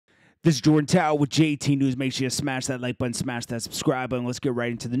This is Jordan Tower with JT News. Make sure you smash that like button, smash that subscribe button. Let's get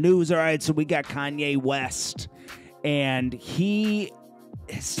right into the news. All right, so we got Kanye West, and he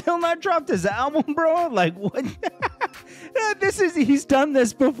still not dropped his album, bro. Like, what? He's done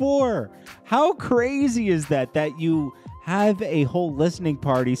this before. How crazy is that you have a whole listening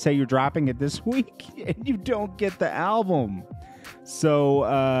party, say you're dropping it this week, and you don't get the album? So,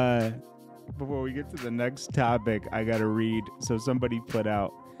 before we get to the next topic, I got to read. So somebody put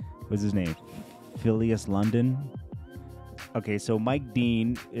out, what's his name? Phileas London. Okay, so Mike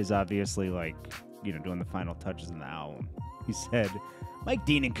Dean is obviously doing the final touches in the album. He said, Mike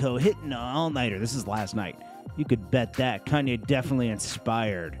Dean and co. hitting an all-nighter. This is last night. You could bet that. Kanye definitely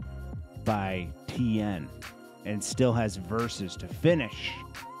inspired by TN and still has verses to finish.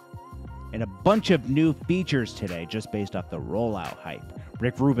 And a bunch of new features today just based off the rollout hype.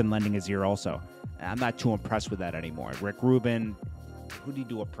 Rick Rubin lending his ear also. I'm not too impressed with that anymore. Rick Rubin, who did he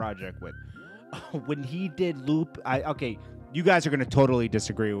do a project with? When he did Loop, okay, you guys are going to totally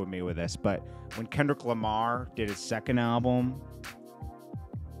disagree with me with this, but when Kendrick Lamar did his second album,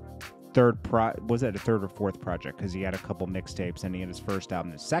 was that a third or fourth project? Because he had a couple mixtapes and he had his first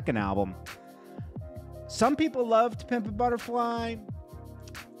album. His second album, some people loved Pimp a Butterfly.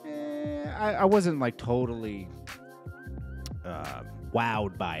 I wasn't totally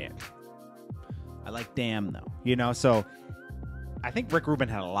wowed by it. I like Damn though, so I think Rick Rubin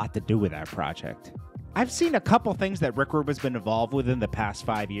had a lot to do with that project. I've seen a couple things that Rick Rubin's been involved with in the past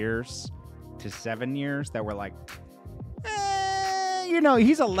 5 years to 7 years that were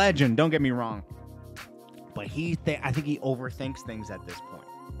he's a legend, don't get me wrong. But I think he overthinks things at this point.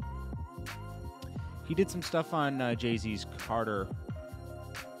 He did some stuff on Jay-Z's Carter,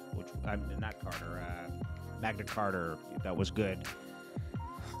 Magna Carta, that was good.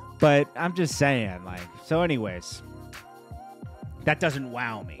 But I'm just saying, so anyways, that doesn't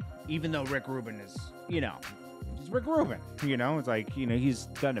wow me. Even though Rick Rubin is, he's Rick Rubin, it's he's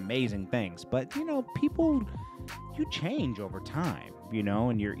done amazing things. But, people, you change over time,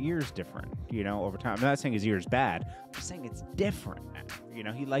 and your ear's different, over time. I'm not saying his ear's bad. I'm just saying it's different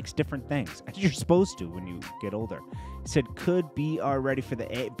now. He likes different things. You're supposed to when you get older. He said, could BR ready for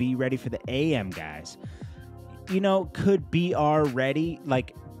be ready for the AM, guys. Could BR ready?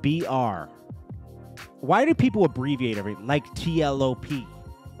 BR. Why do people abbreviate everything? Like TLOP.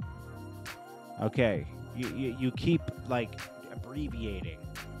 Okay. You keep, abbreviating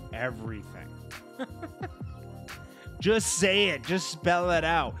everything. Just say it. Just spell it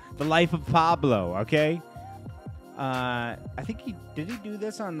out. The Life of Pablo, okay? I think did he do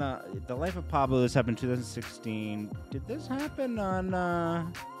this on the Life of Pablo? This happened in 2016. Did this happen on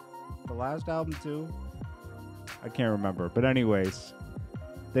the last album too? I can't remember. But anyways,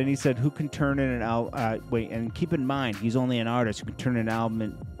 then he said, who can turn in an album? Wait, and keep in mind, he's only an artist who can turn an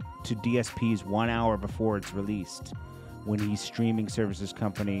album to DSPs 1 hour before it's released. When he's streaming services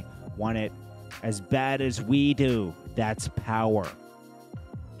company want it as bad as we do. That's power.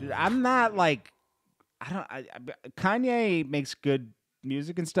 Dude, I'm not Kanye makes good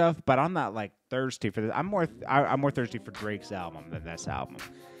music and stuff, but I'm not thirsty for this. I'm more thirsty for Drake's album than this album,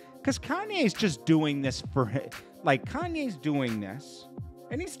 because Kanye's just doing this for Kanye's doing this,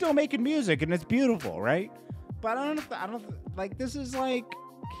 and he's still making music, and it's beautiful, right? But I don't this is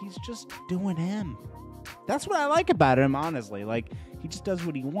he's just doing him. That's what I like about him, honestly. He just does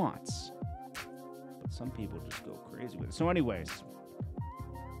what he wants. But some people just go crazy with it. So, anyways.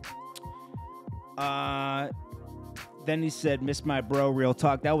 Then he said, miss my bro, real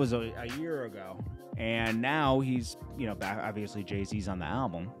talk. That was a year ago. And now he's, back. Obviously Jay-Z's on the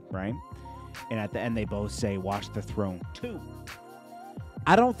album, right? And at the end, they both say, Watch the Throne 2.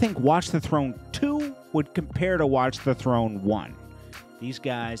 I don't think Watch the Throne 2 would compare to Watch the Throne 1. These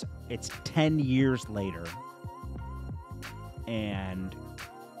guys, it's 10 years later. And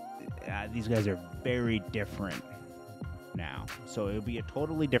these guys are very different now. So it would be a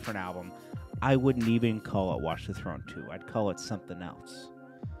totally different album. I wouldn't even call it Watch the Throne 2. I'd call it something else.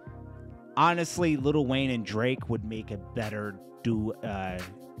 Honestly, Lil Wayne and Drake would make a better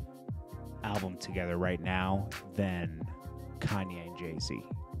album together right now than Kanye and Jay-Z.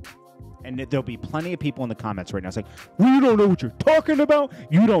 And there'll be plenty of people in the comments right now saying, well, you don't know what you're talking about.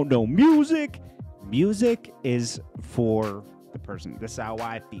 You don't know music. Music is for the person. This is how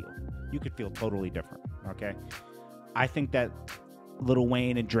I feel. You could feel totally different, okay? I think that Lil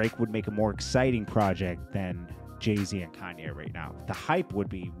Wayne and Drake would make a more exciting project than Jay-Z and Kanye right now. The hype would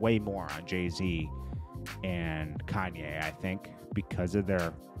be way more on Jay-Z and Kanye, I think, because of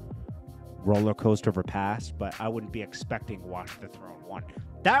their roller coaster of a past. But I wouldn't be expecting Watch the Throne 1.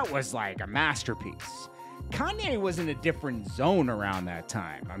 That was a masterpiece. Kanye was in a different zone around that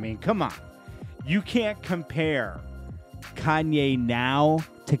time. I mean, come on. You can't compare Kanye now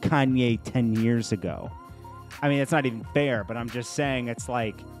to Kanye 10 years ago. I mean, it's not even fair, but I'm just saying it's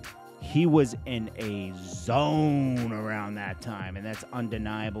like he was in a zone around that time, and that's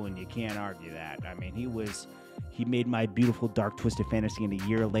undeniable, and you can't argue that. I mean, he made My Beautiful Dark Twisted Fantasy, and a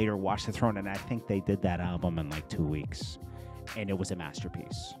year later Watch the Throne, and I think they did that album in like 2 weeks, and it was a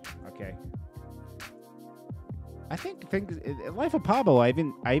masterpiece. Okay. I think Life of Pablo, I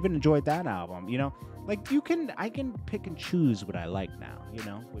even enjoyed that album, you know? Like I can pick and choose what I like now, you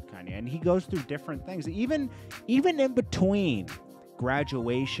know, with Kanye. And he goes through different things. Even in between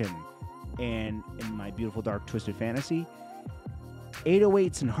Graduation and in My Beautiful Dark Twisted Fantasy,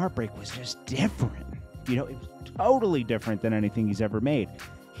 808s and Heartbreak was just different. You know, it was totally different than anything he's ever made.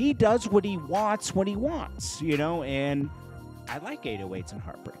 He does what he wants when he wants, you know, and I like 808s and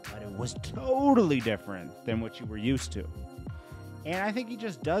Heartbreak, but it was totally different than what you were used to. And I think he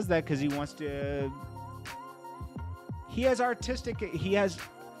just does that because he wants to... He has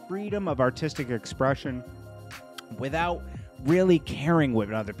freedom of artistic expression without really caring what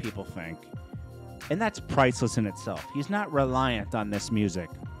other people think. And that's priceless in itself. He's not reliant on this music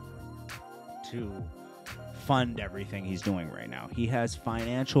to fund everything he's doing right now. He has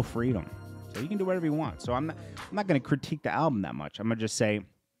financial freedom. So he can do whatever he wants. So I'm not going to critique the album that much. I'm going to just say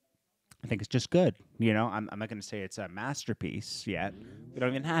I think it's just good. You know, I'm not going to say it's a masterpiece yet. We don't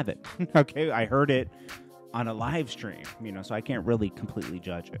even have it. Okay, I heard it on a live stream, you know, so I can't really completely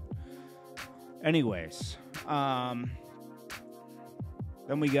judge it. Anyways, then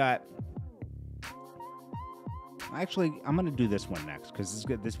we got... Actually, I'm going to do this one next because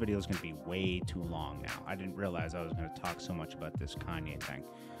this video is going to be way too long now. I didn't realize I was going to talk so much about this Kanye thing.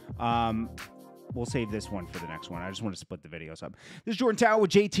 We'll save this one for the next one. I just want to split the videos up. This is Jordan Tower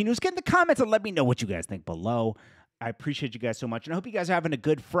with JT News. Get in the comments and let me know what you guys think below. I appreciate you guys so much, and I hope you guys are having a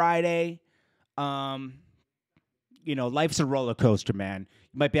good Friday. You know, life's a roller coaster, man.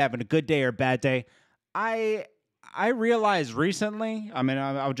 You might be having a good day or a bad day. I realized recently, I mean,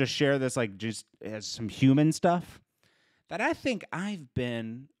 I'll just share this like just as some human stuff, that I think I've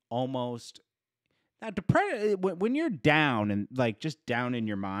been almost now depressed when you're down and like just down in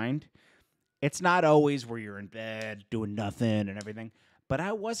your mind. It's not always where you're in bed doing nothing and everything. But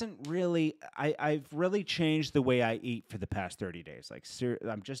I wasn't really, I've really changed the way I eat for the past 30 days. Like,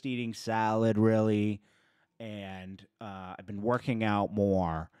 I'm just eating salad, really. And I've been working out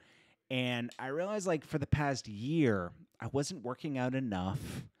more. And I realized, like, for the past year, I wasn't working out enough.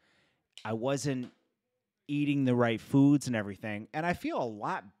 I wasn't eating the right foods and everything. And I feel a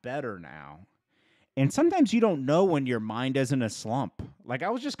lot better now. And sometimes you don't know when your mind is in a slump. Like, I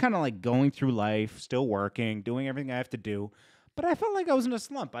was just kind of like going through life, still working, doing everything I have to do. But I felt like I was in a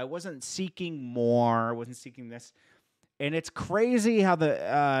slump. I wasn't seeking more. I wasn't seeking this. And it's crazy how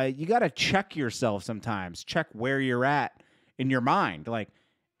you got to check yourself sometimes. Check where you're at in your mind. Like,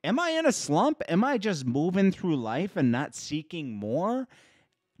 am I in a slump? Am I just moving through life and not seeking more?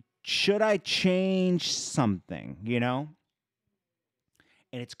 Should I change something, you know?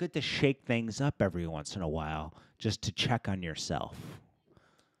 And it's good to shake things up every once in a while just to check on yourself.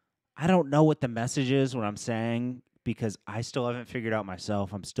 I don't know what the message is, what I'm saying, because I still haven't figured out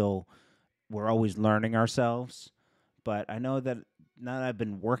myself. We're always learning ourselves. But I know that now that I've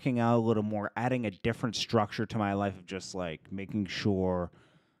been working out a little more, adding a different structure to my life of just like making sure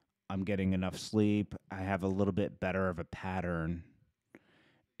I'm getting enough sleep, I have a little bit better of a pattern,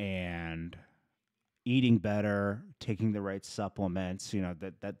 and eating better, taking the right supplements, you know,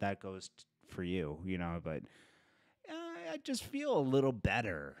 that goes for you, you know, but I just feel a little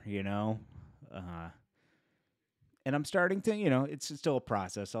better, you know, and I'm starting to, you know, it's still a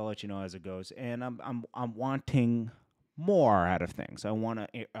process. I'll let you know as it goes, and I'm wanting more out of things. I want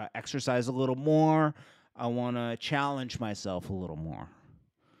to exercise a little more. I want to challenge myself a little more.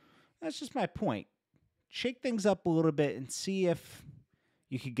 That's just my point. Shake things up a little bit and see if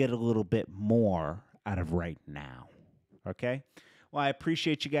you could get a little bit more out of right now. Okay? Well, I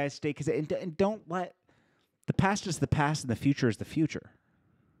appreciate you guys. And don't let the past is the past and the future is the future.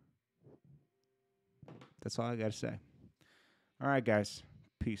 That's all I got to say. All right, guys.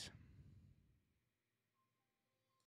 Peace.